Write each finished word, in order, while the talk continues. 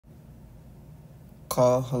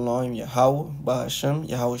call Halom Yahweh, Bahashem,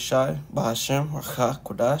 Yahweh Shai, Bahashem, Rakha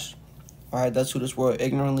Kodash. Alright, that's who this world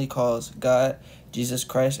ignorantly calls God, Jesus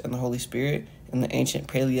Christ, and the Holy Spirit in the ancient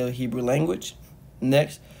Paleo-Hebrew language.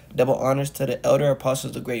 Next, double honors to the elder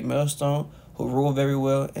apostles of Great Millstone, who rule very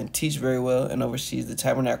well and teach very well and oversees the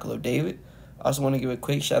Tabernacle of David. I also want to give a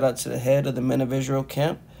quick shout out to the head of the Men of Israel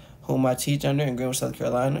camp, whom I teach under in Greenville, South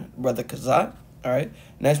Carolina, Brother Kazak. Alright,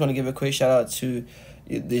 next I want to give a quick shout out to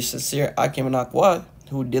the sincere Akim and Akwad,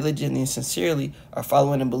 who diligently and sincerely are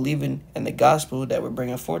following and believing in the gospel that we're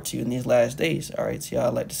bringing forth to you in these last days. All right, so y'all,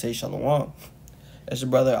 I'd like to say shalom. That's your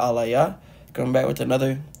brother Aliyah, coming back with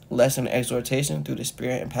another lesson and exhortation through the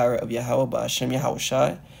spirit and power of Yahweh Ba'ashem Yahweh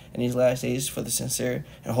Shai in these last days for the sincere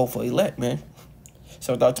and hopeful elect, man.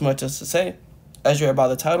 So without too much else to say, as you're about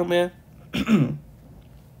the title, man,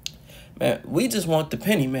 man, we just want the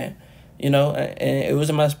penny, man. You know, and it was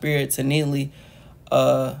in my spirit to neatly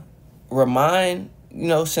remind, you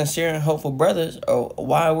know, sincere and hopeful brothers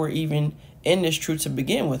why we're even in this truth to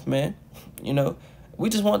begin with, man. You know,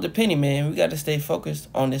 we just want the penny, man. We got to stay focused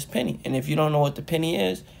on this penny. And if you don't know what the penny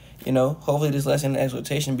is, you know, hopefully this lesson and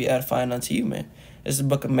exhortation be edifying unto you, man. This is the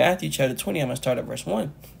book of Matthew, chapter 20. I'm going to start at verse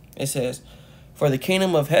 1. It says, "For the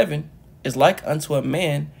kingdom of heaven is like unto a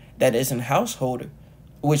man that is an householder,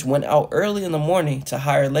 which went out early in the morning to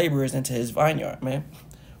hire laborers into his vineyard," man.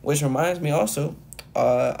 Which reminds me also,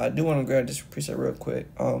 I do want to grab this precept real quick.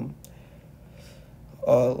 Lord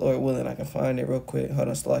willing, I can find it real quick. Hold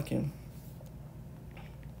on, slacking.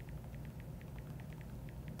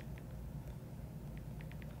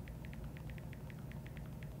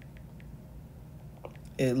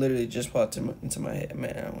 It literally just popped into my head,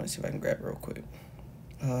 man. I want to see if I can grab it real quick.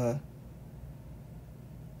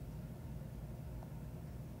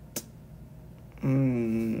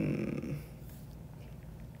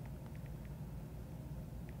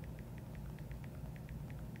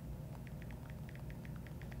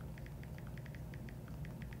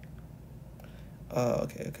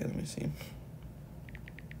 Okay, let me see.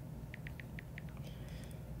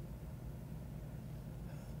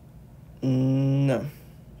 No.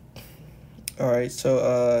 Alright,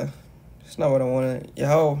 so, it's not what I wanted.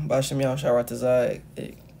 Yahweh, Bashem Yahweh Sharatazai,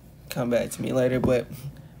 it come back to me later, but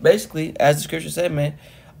basically, as the scripture said, man,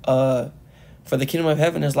 for the kingdom of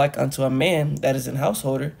heaven is like unto a man that is an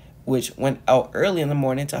householder, which went out early in the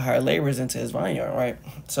morning to hire laborers into his vineyard, right?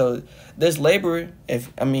 So this laborer,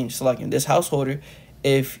 this householder,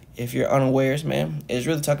 if you're unawares, man, is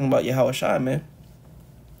really talking about Yahweh Shai, man.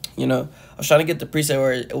 You know, I was trying to get the precept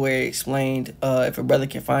where it explained, if a brother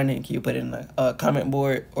can find it, can you put it in the comment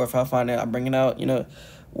board, or if I find it, I'll bring it out, you know,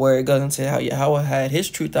 where it goes into how Yahweh had his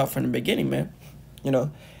truth out from the beginning, man, you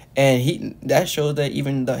know, and that shows that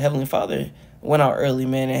even the Heavenly Father went out early,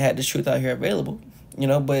 man, and had this truth out here available. You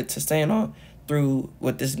know, but to stand on through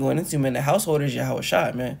what this is going into, man, the householder is Yahweh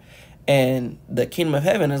Shai, man. And the kingdom of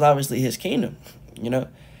heaven is obviously his kingdom, you know.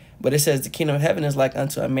 But it says the kingdom of heaven is like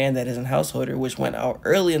unto a man that is an householder, which went out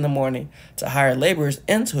early in the morning to hire laborers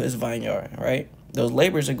into his vineyard, right? Those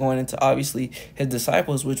laborers are going into, obviously, his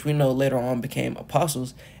disciples, which we know later on became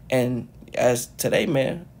apostles. And as today,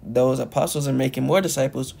 man, those apostles are making more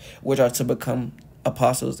disciples, which are to become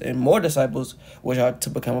apostles, and more disciples, which are to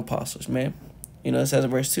become apostles, man. You know, it says in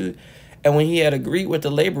verse 2, "And when he had agreed with the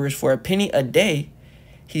laborers for a penny a day,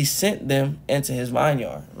 he sent them into his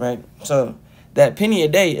vineyard," right? So that penny a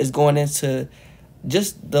day is going into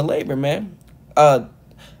just the labor, man.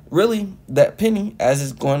 Really, that penny, as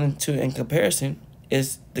it's going into in comparison,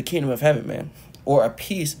 is the kingdom of heaven, man, or a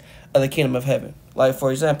piece of the kingdom of heaven. Like,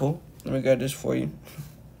 for example, let me grab this for you.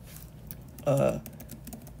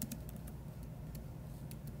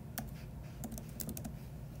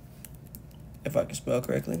 If I can spell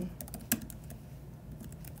correctly.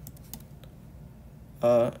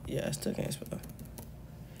 Yeah, I still can't spell.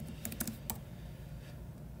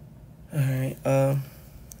 Alright, alright,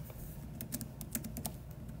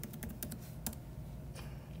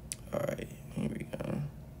 here we go.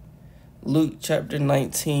 Luke chapter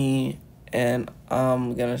 19, and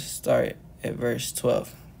I'm gonna start at verse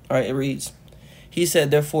 12. Alright, it reads, "He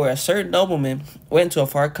said, therefore, a certain nobleman went to a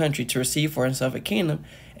far country to receive for himself a kingdom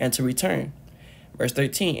and to return." Verse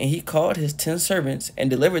 13, "And he called his 10 servants and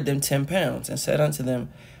delivered them 10 pounds and said unto them,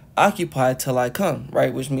 Occupy till I come,"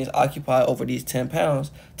 right? Which means occupy over these 10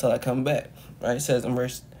 pounds till I come back, right? It says in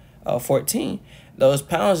verse 14, those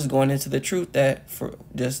pounds is going into the truth that, for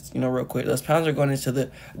just, you know, real quick, those pounds are going into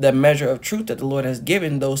the measure of truth that the Lord has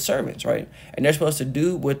given those servants, right? And they're supposed to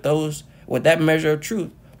do with that measure of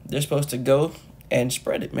truth. They're supposed to go and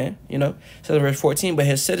spread it, man, you know. So in verse 14, "But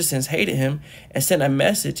his citizens hated him and sent a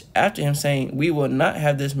message after him saying, We will not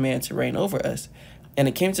have this man to reign over us." And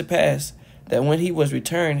it came to pass that when he was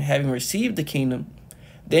returned, having received the kingdom,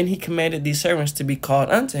 then he commanded these servants to be called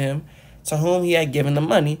unto him, to whom he had given the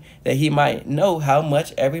money, that he might know how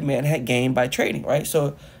much every man had gained by trading, right?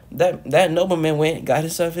 So that nobleman went, got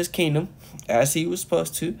himself his kingdom, as he was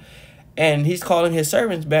supposed to, and he's calling his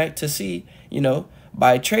servants back to see,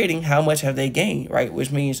 by trading, how much have they gained, right?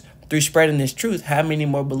 Which means through spreading this truth, how many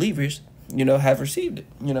more believers, have received it,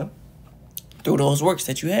 through those works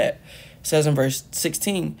that you had. It says in verse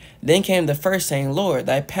 16, then came the first, saying, Lord,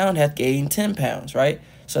 thy pound hath gained 10 pounds, right?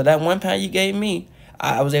 So that 1 pound you gave me,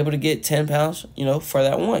 I was able to get 10 pounds, for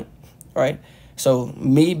that one, right? So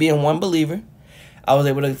me being one believer, I was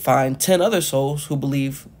able to find 10 other souls who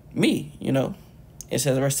believe me, It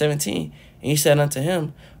says in verse 17, and he said unto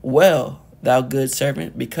him, well, thou good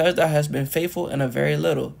servant, because thou hast been faithful in a very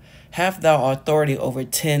little, hast thou authority over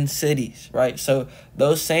 10 cities, right? So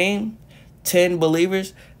those same 10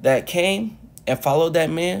 believers that came and followed that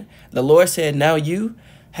man, the Lord said, now you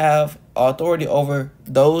have authority over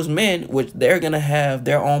those men, which they're going to have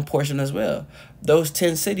their own portion as well. Those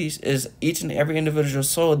 10 cities is each and every individual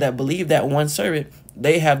soul that believed that one servant,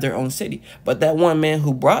 they have their own city. But that one man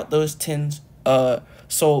who brought those 10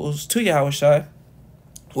 souls to Yahushua,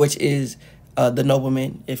 which is the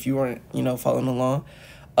nobleman, if you weren't, following along,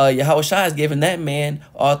 Yahushua has given that man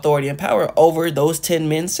authority and power over those 10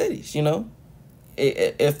 men's cities,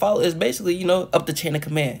 It follows basically, up the chain of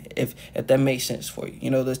command, if that makes sense for you.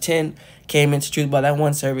 Those 10 came into truth by that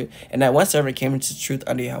one servant, and that one servant came into truth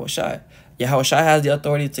under Yahushua. Yahushua has the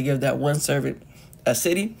authority to give that one servant a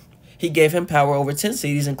city. He gave him power over 10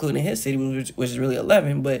 cities, including his city, which is really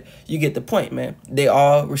 11, but you get the point, man. They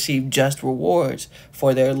all received just rewards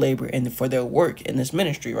for their labor and for their work in this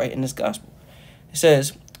ministry, right, in this gospel. It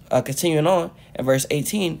says, continuing on, in verse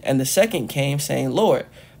 18, and the second came, saying, Lord,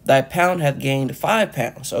 thy pound hath gained 5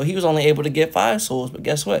 pounds. So he was only able to get 5 souls, but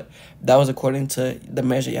guess what? That was according to the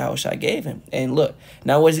measure Yahushua gave him. And look,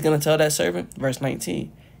 now what is he going to tell that servant? Verse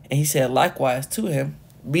 19, and he said, likewise to him,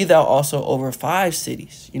 be thou also over 5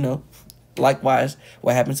 cities, Likewise,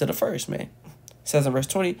 what happened to the first man? It says in verse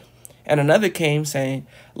 20, and another came, saying,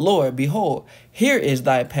 Lord, behold, here is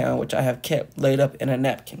thy pound, which I have kept laid up in a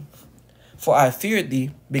napkin. For I feared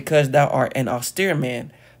thee, because thou art an austere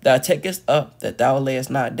man. Thou takest up that thou layest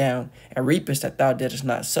not down, and reapest that thou didst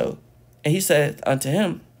not sow. And he said unto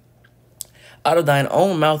him, out of thine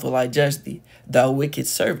own mouth will I judge thee, thou wicked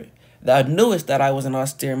servant. Thou knewest that I was an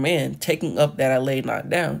austere man, taking up that I laid not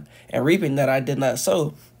down, and reaping that I did not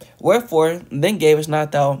sow. Wherefore then gavest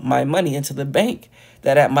not thou my money into the bank,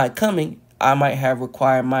 that at my coming I might have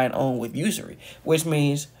required mine own with usury. Which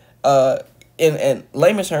means, in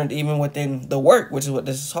layman's terms, even within the work, which is what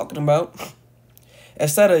this is talking about,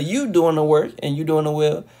 instead of you doing the work and you doing the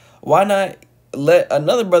will, why not let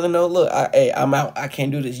another brother know, look, I'm out, I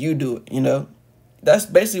can't do this, you do it, That's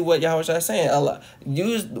basically what Yahushua is saying.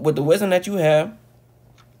 Use with the wisdom that you have,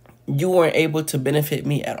 you weren't able to benefit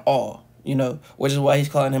me at all, which is why he's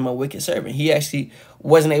calling him a wicked servant. He actually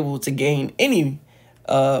wasn't able to gain any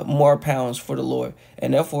more pounds for the Lord,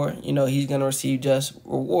 and therefore, he's going to receive just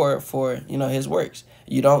reward for, his works.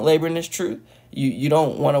 You don't labor in this truth. You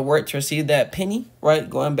don't want to work to receive that penny, right?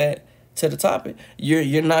 Going back to the topic,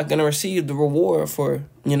 you're not going to receive the reward for,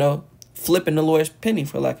 flipping the Lord's penny,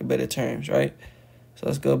 for lack of better terms, right? So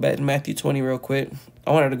let's go back to Matthew 20 real quick.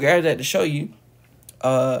 I wanted to grab that to show you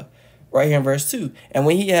right here in verse 2. And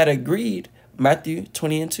when he had agreed, Matthew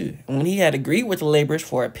 20 and 2, and when he had agreed with the laborers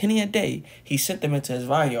for a penny a day, he sent them into his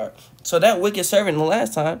vineyard. So that wicked servant the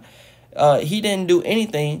last time, he didn't do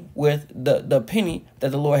anything with the penny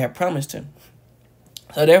that the Lord had promised him.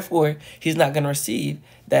 So therefore, he's not going to receive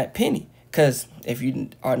that penny. Because if you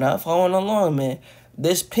are not following along, man,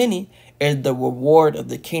 this penny is the reward of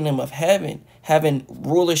the kingdom of heaven, having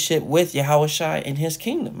rulership with Yahushua in his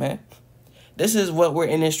kingdom, man. This is what we're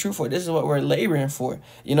in this truth for. This is what we're laboring for.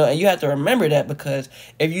 And you have to remember that, because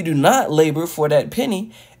if you do not labor for that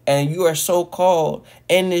penny and you are so-called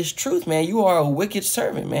in this truth, man, you are a wicked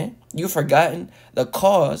servant, man. You've forgotten the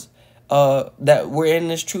cause that we're in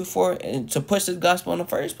this truth for, and to push this gospel in the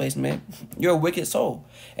first place, man. You're a wicked soul.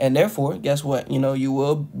 And therefore, guess what? You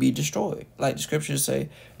will be destroyed. Like the scriptures say,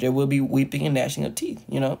 there will be weeping and gnashing of teeth,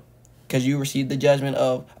 because you received the judgment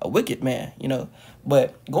of a wicked man,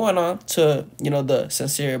 But going on to, the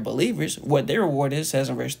sincere believers, what their reward is, says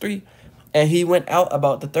in verse 3, and he went out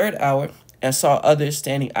about the 3rd hour and saw others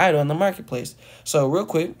standing idle in the marketplace. So real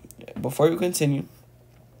quick, before we continue,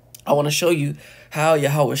 I want to show you how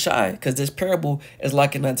Yahushua, because this parable is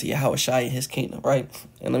likened unto Yahushua and his kingdom, right?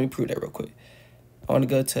 And let me prove that real quick. I want to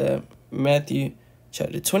go to Matthew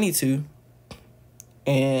chapter 22,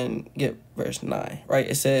 and get verse 9, right?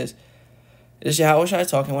 It says, this is Yahushua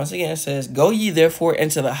talking once again. It says, go ye therefore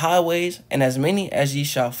into the highways, and as many as ye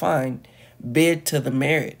shall find, bid to the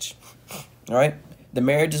marriage. All right? The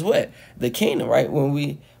marriage is what? The kingdom, right?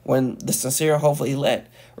 When the sincere, hopefully elect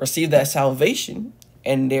receive that salvation,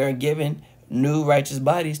 and they're given new righteous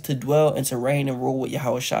bodies to dwell and to reign and rule with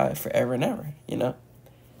Yahushua forever and ever, you know?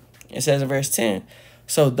 It says in verse 10,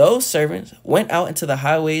 so those servants went out into the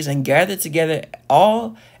highways and gathered together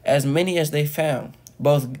all as many as they found,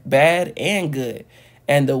 both bad and good,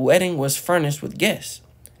 and the wedding was furnished with guests.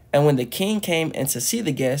 And when the king came in to see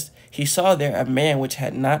the guests, he saw there a man which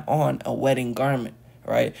had not on a wedding garment,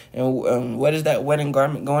 right? And what is that wedding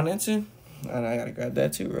garment going into? And I gotta grab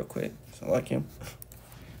that too real quick. So like him.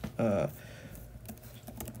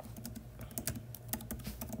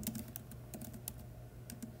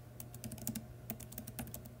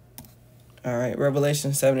 All right,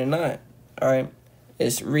 Revelation 7:9. All right,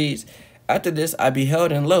 it reads, after this I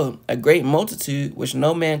beheld, and lo, a great multitude which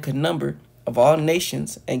no man could number, of all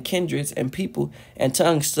nations and kindreds and people and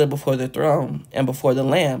tongues, stood before the throne and before the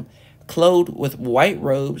Lamb, clothed with white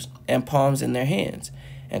robes and palms in their hands,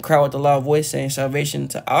 and cried with a loud voice, saying, salvation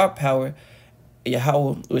to our power,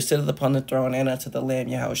 Yahweh, who sitteth upon the throne, and unto the Lamb,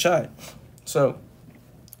 Yahushua. So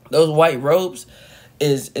those white robes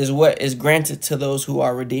is what is granted to those who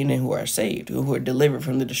are redeemed and who are saved, who are delivered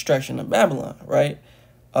from the destruction of Babylon, right?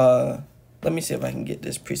 Let me see if I can get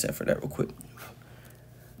this precept for that real quick.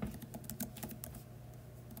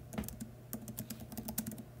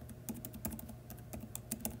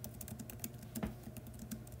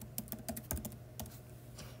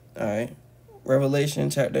 All right. Revelation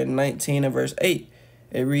chapter 19 and verse 8.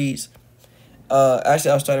 It reads, actually,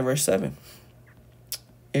 I'll start at verse 7.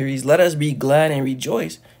 It reads, let us be glad and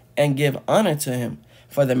rejoice and give honor to him,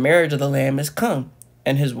 for the marriage of the Lamb is come,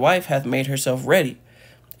 and his wife hath made herself ready.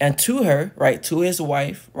 And to her, right, to his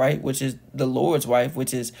wife, right, which is the Lord's wife,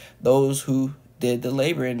 which is those who did the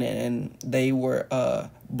labor, and they were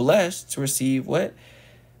blessed to receive what?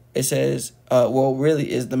 It says, well,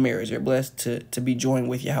 really is the marriage. They're blessed to be joined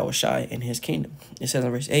with Yahushua in his kingdom. It says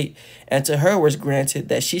in verse 8, and to her was granted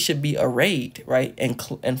that she should be arrayed, right,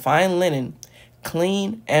 in fine linen,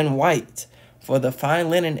 clean and white, for the fine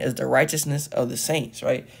linen is the righteousness of the saints,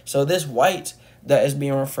 right? So this white that is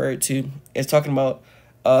being referred to is talking about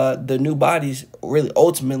the new bodies, really,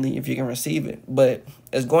 ultimately, if you can receive it. But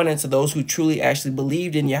it's going into those who truly actually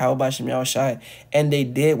believed in Yahweh Bashem Yahushua, and they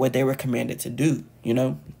did what they were commanded to do, you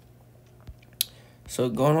know? So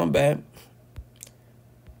going on back,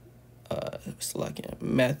 it's like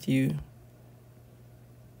Matthew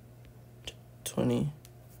 20,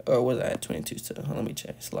 or was I at 22 still? Let me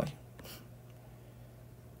check. It's like,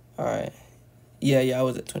 all right. Yeah, I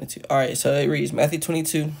was at 22. All right, so it reads Matthew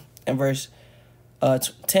 22 and verse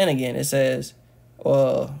 10 again. It says,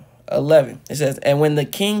 11. It says, and when the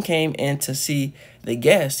king came in to see the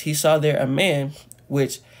guests, he saw there a man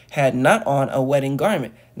which had not on a wedding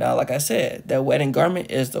garment. Now, like I said, that wedding garment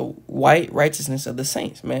is the white righteousness of the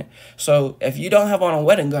saints, man. So if you don't have on a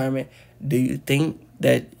wedding garment, do you think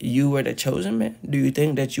that you were the chosen man? Do you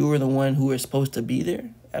think that you were the one who was supposed to be there?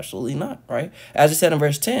 Absolutely not, right? As it said in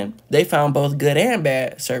verse 10, they found both good and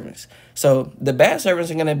bad servants. So the bad servants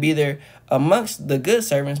are going to be there amongst the good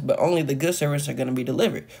servants, but only the good servants are going to be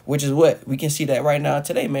delivered, which is what we can see that right now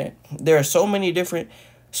today, man. There are so many different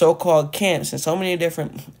so-called camps and so many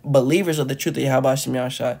different believers of the truth of Yahweh Shem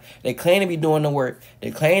Yahushua. They claim to be doing the work. They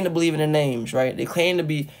claim to believe in the names, right? They claim to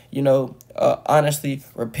be, honestly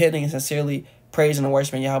repenting and sincerely praising and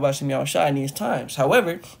worshiping Yahweh Shem Yahushua in these times.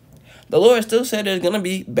 However, the Lord still said there's going to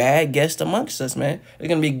be bad guests amongst us, man. There's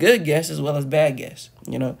going to be good guests as well as bad guests,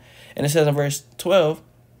 And it says in verse 12,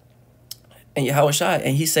 and Yahushua,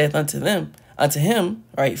 and he saith unto him,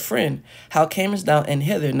 right, friend, how camest thou in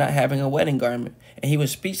hither not having a wedding garment? And he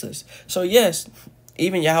was speechless. So yes,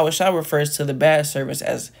 even Yahushua refers to the bad servants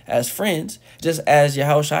as friends, just as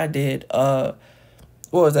Yahushua did, what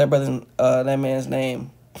was that that man's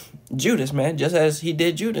name? Judas, man, just as he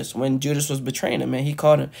did Judas when Judas was betraying him, man. He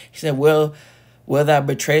called him, he said, will thou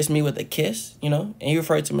betray me with a kiss, and he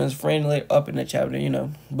referred to him as friend later up in the chapter,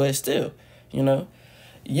 but still,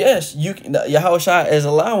 yes, Yahushua is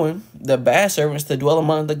allowing the bad servants to dwell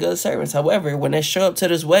among the good servants. However, when they show up to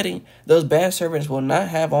this wedding, those bad servants will not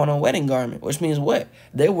have on a wedding garment, which means what?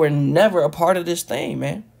 They were never a part of this thing,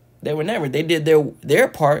 man. They were never. They did their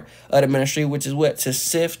part of the ministry, which is what? To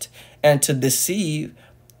sift and to deceive,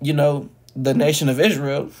 the nation of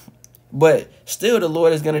Israel. But still, the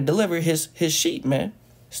Lord is going to deliver his sheep, man.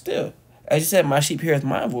 Still. As he said, my sheep heareth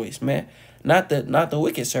my voice, man. Not the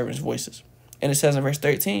wicked servants' voices. And it says in verse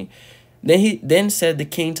 13, Then said the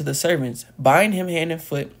king to the servants, bind him hand and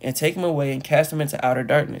foot, and take him away and cast him into outer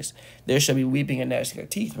darkness. There shall be weeping and gnashing of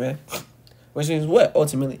teeth, man. Which means what?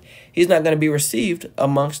 Ultimately, he's not going to be received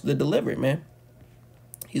amongst the delivered, man.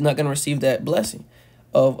 He's not going to receive that blessing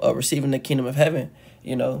of receiving the kingdom of heaven,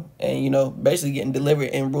 and, basically getting delivered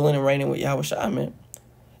and ruling and reigning with Yahweh Shai, man.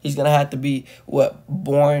 He's going to have to be,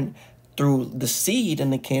 born through the seed in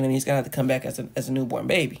the kingdom. He's going to have to come back as a newborn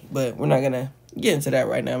baby. But we're not going to get into that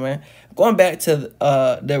right now, man. Going back to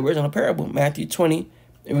the original parable, Matthew 20,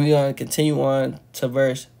 and we're going to continue on to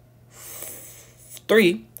verse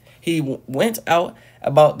 3. He went out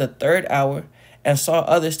about the 3rd hour and saw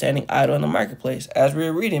others standing idle in the marketplace. As we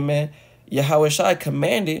were reading, man, Yahweh Shai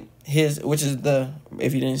commanded which is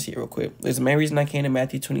if you didn't see it real quick, there's the main reason I came to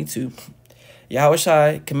Matthew 22. Yahweh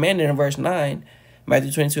Shai commanded in verse 9,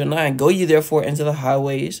 Matthew 22:9, go ye therefore into the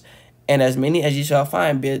highways, and as many as ye shall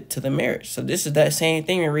find, bid to the marriage. So this is that same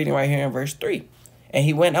thing we're reading right here in verse 3. And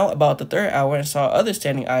he went out about the 3rd hour and saw others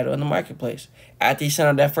standing idle in the marketplace. After he sent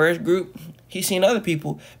out that first group, he seen other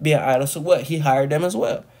people being idle. So what? He hired them as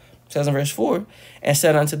well. It says in verse 4, and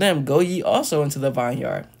said unto them, go ye also into the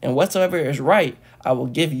vineyard, and whatsoever is right I will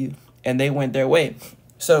give you. And they went their way.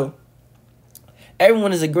 So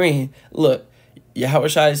everyone is agreeing, look, Yahweh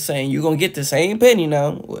Shai is saying you're going to get the same penny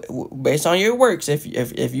now based on your works. If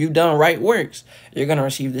you've done right works, you're going to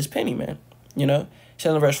receive this penny, man. It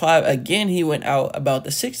says in verse 5, again he went out about the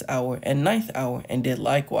 6th hour and 9th hour and did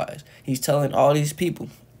likewise. He's telling all these people,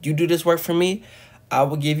 you do this work for me, I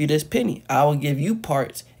will give you this penny. I will give you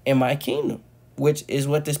parts in my kingdom, which is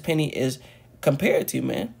what this penny is compared to,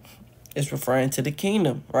 man. It's referring to the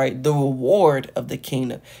kingdom, right? The reward of the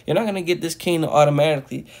kingdom. You're not going to get this kingdom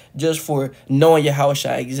automatically just for knowing Yahweh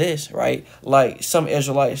Shai exists, right? Like some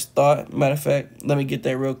Israelites thought. Matter of fact, let me get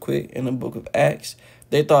that real quick in the book of Acts.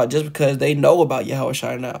 They thought just because they know about Yahweh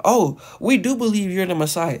Shai now, oh, we do believe you're the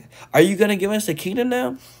Messiah. Are you going to give us the kingdom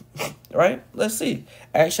now? Right? Let's see.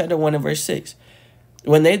 Acts chapter 1 and verse 6.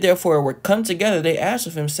 When they therefore were come together, they asked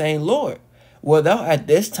of him, saying, Lord, wilt thou at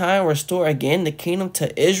this time restore again the kingdom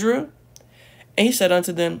to Israel? And he said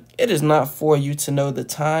unto them, it is not for you to know the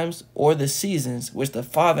times or the seasons which the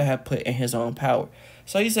Father hath put in his own power.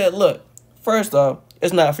 So he said, look, first off,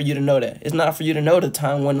 it's not for you to know that. It's not for you to know the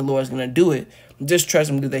time when the Lord is going to do it. Just trust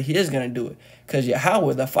him that he is going to do it. Because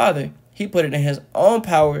Yahweh, the Father, he put it in his own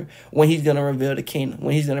power when he's going to reveal the kingdom,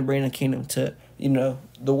 when he's going to bring the kingdom to,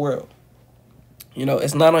 the world.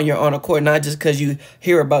 It's not on your own accord, not just because you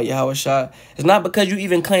hear about Yahweh Shai. It's not because you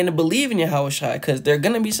even claim to believe in Yahweh Shai, because there are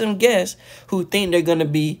going to be some guests who think they're going to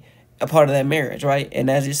be a part of that marriage, right? And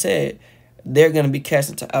as he said, they're going to be cast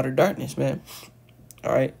into outer darkness, man.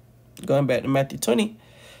 All right, going back to Matthew 20,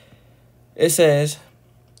 it says,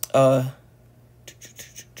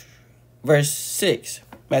 verse 6,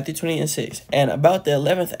 Matthew 20 and 6, and about the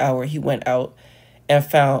 11th hour he went out and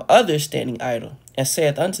found others standing idle, and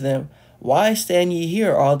saith unto them, why stand ye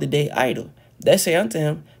here all the day idle? They say unto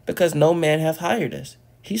him, because no man hath hired us.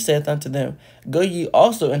 He saith unto them, go ye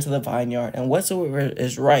also into the vineyard, and whatsoever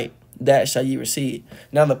is right, that shall ye receive.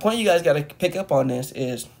 Now, the point you guys got to pick up on this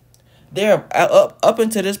is, there up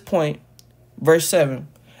until this point, verse 7,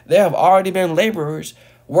 there have already been laborers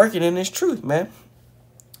working in this truth, man.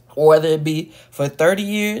 Whether it be for 30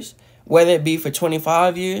 years, whether it be for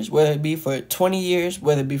 25 years, whether it be for 20 years,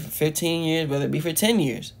 whether it be for 15 years, whether it be for 10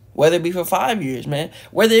 years. Whether it be for 5 years, man.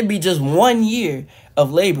 Whether it be just 1 year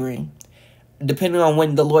of laboring, depending on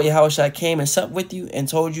when the Lord Yahweh Shai came and supped with you and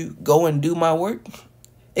told you, go and do my work,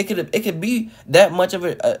 it could be that much of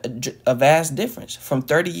a vast difference from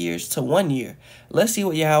 30 years to 1 year. Let's see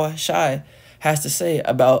what Yahweh Shai has to say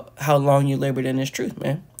about how long you labored in this truth,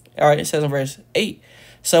 man. All right, it says in verse 8,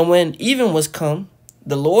 so when even was come,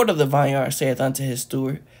 the Lord of the vineyard saith unto his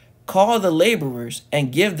steward, call the laborers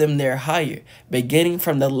and give them their hire, beginning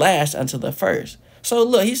from the last until the first. So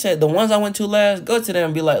look, he said, the ones I went to last, go to them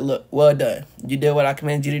and be like, look, well done. You did what I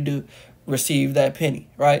commanded you to do. Receive that penny,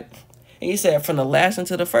 right? And he said, from the last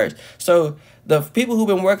until the first. So the people who've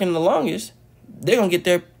been working the longest, they're going to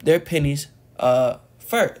get their pennies last,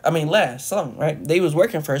 right? They was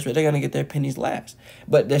working first, but they're going to get their pennies last.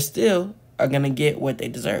 But they still are going to get what they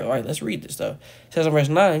deserve. All right, let's read this, though. It says in verse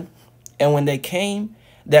 9, and when they came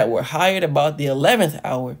that were hired about the 11th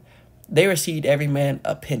hour, they received every man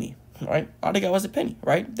a penny, right? All they got was a penny,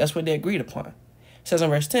 right? That's what they agreed upon. It says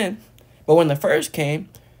in verse 10, but when the first came,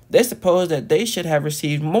 they supposed that they should have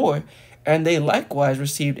received more, and they likewise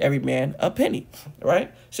received every man a penny,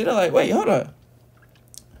 right? So they're like, wait, hold on.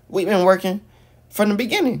 We've been working from the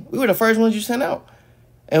beginning. We were the first ones you sent out,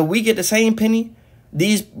 and we get the same penny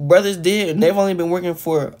these brothers did, and they've only been working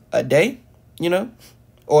for a day,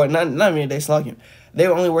 or not even a day, slugging. They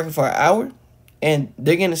were only working for an hour, and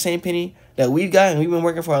they're getting the same penny that we've got, and we've been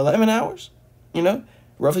working for 11 hours, you know,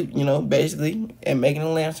 roughly, you know, basically, and making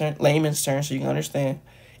a layman's term so you can understand.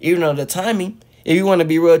 Even though the timing, if you want to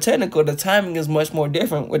be real technical, the timing is much more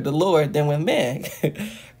different with the Lord than with man.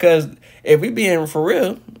 Because if we being for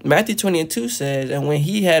real, Matthew 20:2 says, and when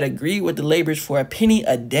he had agreed with the laborers for a penny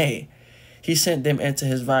a day, he sent them into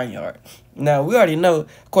his vineyard. Now, we already know,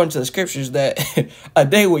 according to the scriptures, that a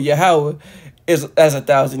day with Yahweh is as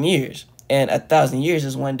 1,000 years. And 1,000 years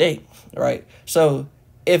is one day, right? So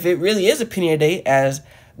if it really is a penny a day, as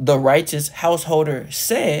the righteous householder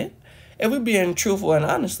said, if we're being truthful and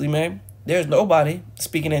honestly, man, there's nobody,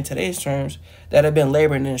 speaking in today's terms, that have been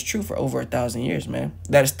laboring in this truth for over 1,000 years, man,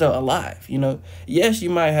 that is still alive, you know. Yes, you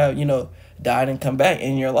might have, you know, died and come back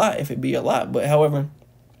in your lot, if it be your lot. But however,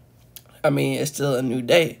 I mean, it's still a new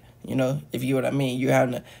day, you know, if you know what I mean. You're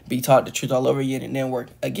having to be taught the truth all over again and then work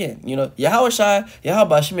again, you know. Yahweh Bashim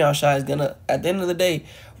Yahushua is going to, at the end of the day,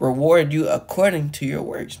 reward you according to your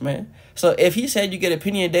works, man. So if he said you get a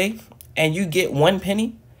penny a day and you get 1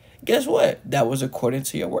 penny, guess what? That was according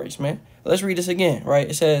to your works, man. Let's read this again, right?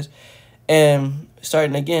 It says, and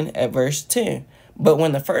starting again at verse 10, but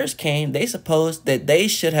when the first came, they supposed that they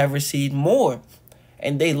should have received more,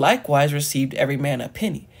 and they likewise received every man a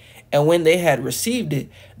penny. And when they had received it,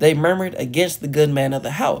 they murmured against the good man of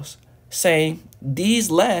the house, saying,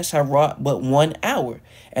 these last have wrought but 1 hour,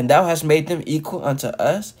 and thou hast made them equal unto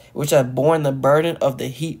us, which have borne the burden of the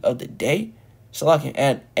heat of the day. So like,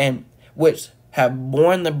 and which have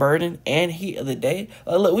borne the burden and heat of the day.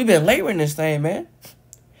 Look, we've been laboring this thing, man.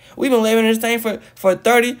 We've been laboring this thing for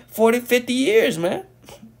 30, 40, 50 years, man.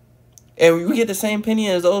 And we get the same penny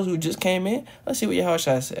as those who just came in. Let's see what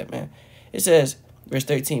Yahushua said, man. It says, verse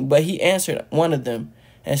 13, but he answered one of them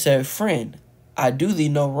and said, friend, I do thee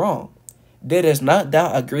no wrong. Didst not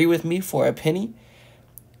thou agree with me for a penny?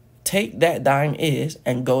 Take that thine is,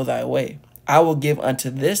 and go thy way. I will give unto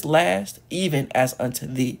this last, even as unto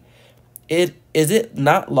thee. Is it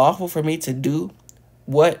not lawful for me to do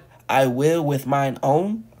what I will with mine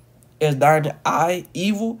own? Is thine eye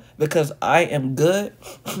evil because I am good?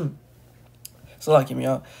 So like him,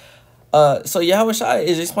 y'all. So Yahushua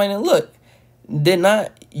is explaining, look, did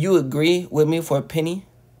not you agree with me for a penny?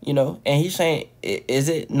 You know, and he's saying, is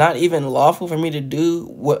it not even lawful for me to do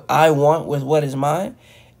what I want with what is mine?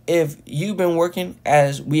 If you've been working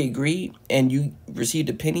as we agreed and you received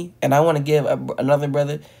a penny, and I want to give another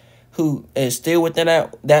brother who is still within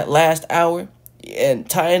that last hour, and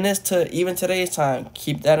tying this to even today's time,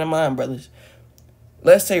 keep that in mind, brothers.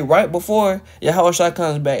 Let's say right before Yahushua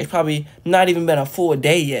comes back, it's probably not even been a full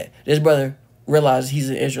day yet. This brother realizes he's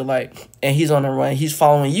an Israelite and he's on the run. He's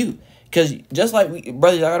following you. Because just like,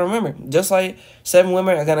 brothers, I got to remember, just like 7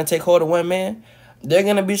 women are going to take hold of 1 man, there are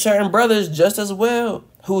going to be certain brothers just as well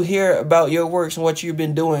who hear about your works and what you've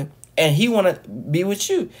been doing. And he want to be with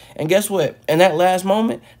you. And guess what? In that last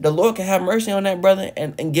moment, the Lord can have mercy on that brother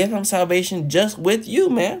and give him salvation just with you,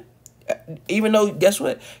 man. Even though, guess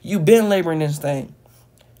what? You've been laboring this thing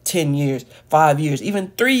 10 years, 5 years,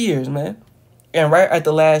 even 3 years, man. And right at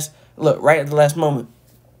the last, right at the last moment,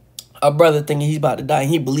 a brother thinking he's about to die, and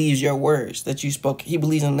he believes your words that you spoke. He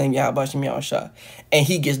believes in the name Yahweh Bashim Yahushua, and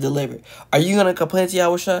he gets delivered. Are you gonna complain to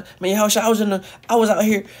Yahushua? Man, Yahushua, I was out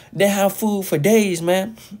here, didn't have food for days,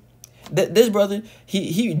 man. This brother,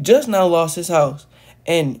 he just now lost his house,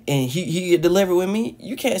 and he get delivered with me.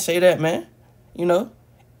 You can't say that, man. You know,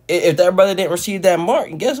 if that brother didn't receive that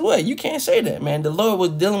mark, guess what? You can't say that, man. The Lord was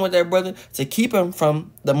dealing with that brother to keep him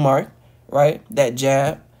from the mark, right? That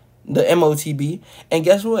jab, the MOTB, and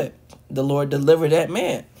guess what? The Lord delivered that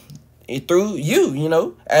man through you, you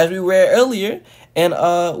know, as we read earlier. And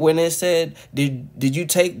when it said, did you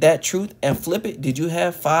take that truth and flip it? Did you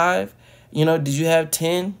have 5? You know, did you have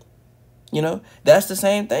 10? You know, that's the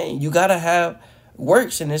same thing. You got to have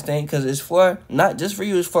works in this thing, because it's for, not just for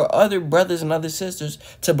you, it's for other brothers and other sisters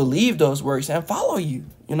to believe those works and follow you,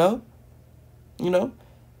 you know.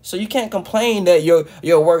 So you can't complain that your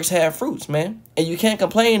works have fruits, man. And you can't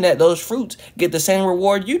complain that those fruits get the same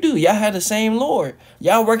reward you do. Y'all have the same Lord.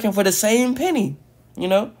 Y'all working for the same penny, you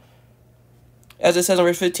know. As it says in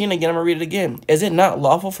verse 15, again, I'm going to read it again. Is it not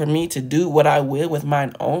lawful for me to do what I will with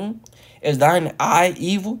mine own? Is thine eye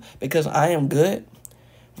evil because I am good?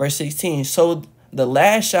 Verse 16, so the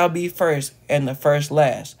last shall be first and the first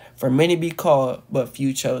last. For many be called, but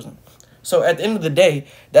few chosen. So at the end of the day,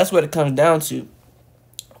 that's what it comes down to.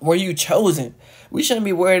 Were you chosen? We shouldn't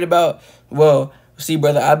be worried about, well, see,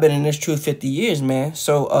 brother, I've been in this truth 50 years, man.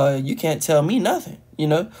 So you can't tell me nothing, you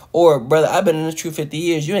know? Or, brother, I've been in this truth 50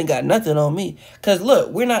 years. You ain't got nothing on me. Because,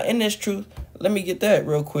 look, we're not in this truth. let me get that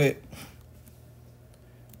real quick.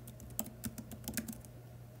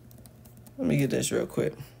 Let me get this real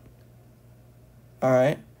quick. All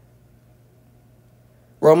right.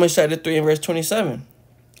 Romans chapter 3 and verse 27.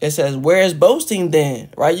 It says, where is boasting then?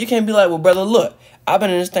 Right? You can't be like, well, brother, look, I've been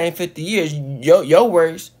in this thing 50 years. Your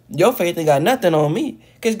works, your faith ain't got nothing on me.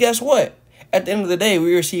 Because guess what? At the end of the day,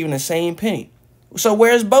 we're receiving the same penny. So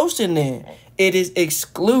where's boasting then? It is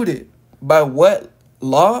excluded. By what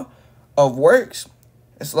law of works?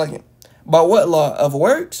 It's like, by what law of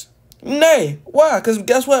works? Nay. Why? Because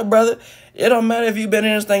guess what, brother? It don't matter if you've been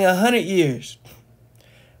in this thing 100 years.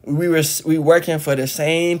 We working for the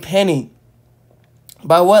same penny.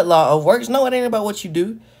 By what law of works? No, it ain't about what you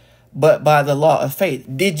do, but by the law of faith.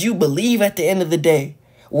 Did you believe at the end of the day?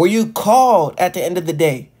 Were you called at the end of the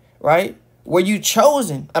day? Right? Were you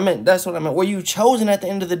chosen? I mean, that's what I meant. Were you chosen at the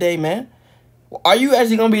end of the day, man? Are you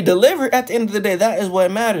actually going to be delivered at the end of the day? That is what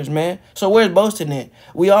matters, man. So where's boasting at?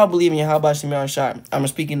 We all believe in Yahweh Shem Yahushua. I'm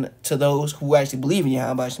speaking to those who actually believe in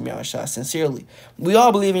Yahweh Shem Yahushua sincerely. We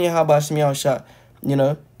all believe in Yahweh Shem Yahushua, you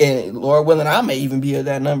know. And Lord willing, I may even be of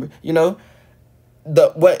that number, you know.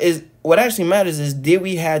 What actually matters is, did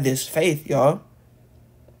we have this faith, y'all?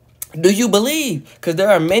 Do you believe? Because there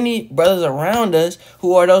are many brothers around us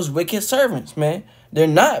who are those wicked servants, man. They're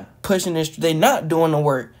not pushing this. They're not doing the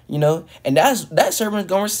work, you know. And that servant is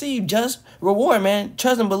going to receive just reward, man.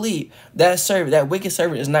 Trust and believe. That wicked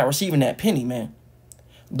servant is not receiving that penny, man.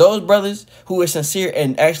 Those brothers who are sincere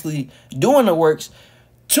and actually doing the works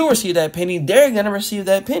to receive that penny, they're going to receive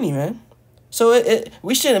that penny, man. So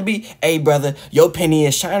we shouldn't be, hey, brother, your penny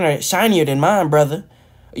is shinier than mine, brother.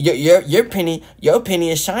 Your penny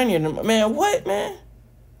is shinier than, man, what, man?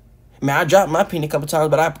 Man, I dropped my penny a couple times,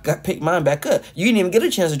 but I picked mine back up. You didn't even get a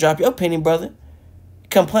chance to drop your penny, brother.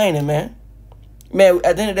 Complaining, man. Man,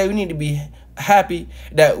 at the end of the day, we need to be happy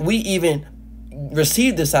that we even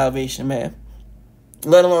received the salvation, man.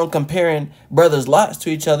 Let alone comparing brothers' lots to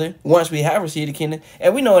each other once we have received the kingdom.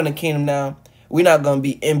 And we know in the kingdom now, we're not going to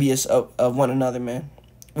be envious of one another, man.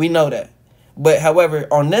 We know that. But, however,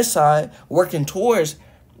 on this side, working towards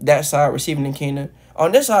that side, receiving the kingdom,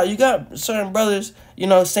 on this side, you got certain brothers, you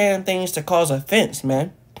know, saying things to cause offense,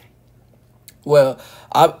 man. Well,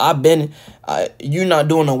 you're not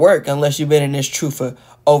doing the work unless you've been in this truth for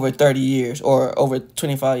over 30 years or over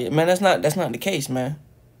 25 years. Man, that's not the case, man.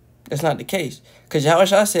 That's not the case. Because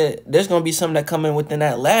Yahushua said there's going to be some that come in within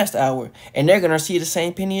that last hour, and they're going to receive the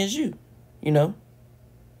same penny as you, you know.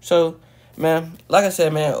 So, man, like I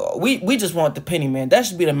said, man, we just want the penny, man. That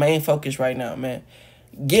should be the main focus right now, man.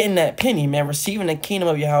 Getting that penny, man, receiving the kingdom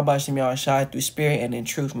of Yahweh Shem Yahushua through spirit and in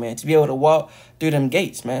truth, man, to be able to walk through them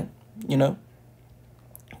gates, man, you know.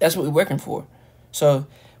 That's what we're working for. So,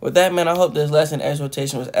 with that, man, I hope this lesson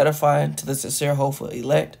exhortation was edifying to the sincere, hopeful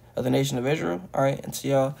elect of the nation of Israel. All right, and to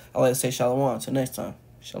y'all, I'd like to say shalom. Until next time,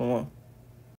 shalom.